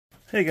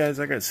Hey guys,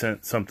 I got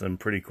sent something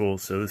pretty cool.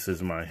 So this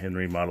is my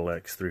Henry Model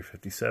X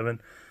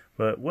 357,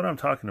 but what I'm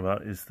talking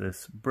about is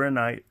this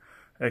Brynite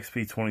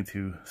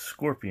XP22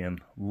 Scorpion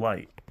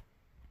light.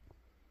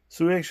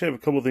 So we actually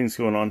have a couple things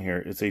going on here.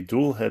 It's a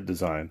dual head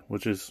design,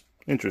 which is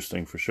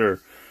interesting for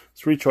sure.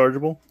 It's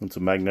rechargeable. It's a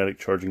magnetic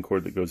charging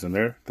cord that goes in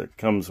there that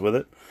comes with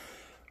it.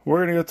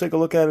 We're going to go take a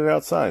look at it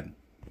outside.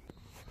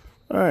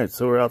 Alright,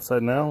 so we're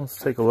outside now. Let's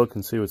take a look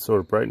and see what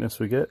sort of brightness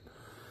we get.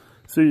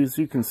 So as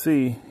you can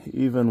see,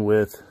 even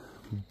with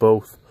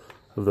both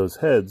of those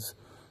heads,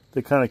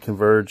 they kind of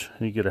converge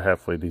and you get a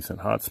halfway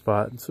decent hot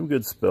spot and some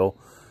good spill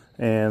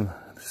and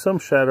some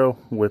shadow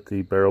with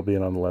the barrel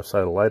being on the left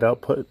side of the light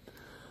output,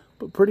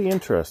 but pretty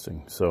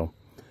interesting. So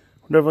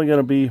we're definitely going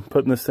to be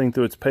putting this thing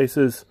through its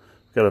paces.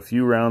 We've got a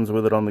few rounds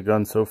with it on the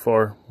gun so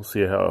far. We'll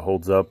see how it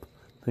holds up,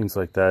 things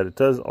like that. It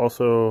does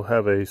also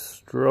have a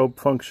strobe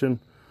function.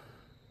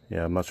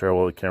 Yeah, I'm not sure how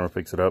well the camera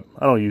picks it up.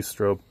 I don't use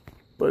strobe,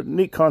 but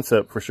neat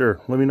concept for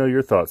sure. Let me know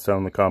your thoughts down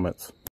in the comments.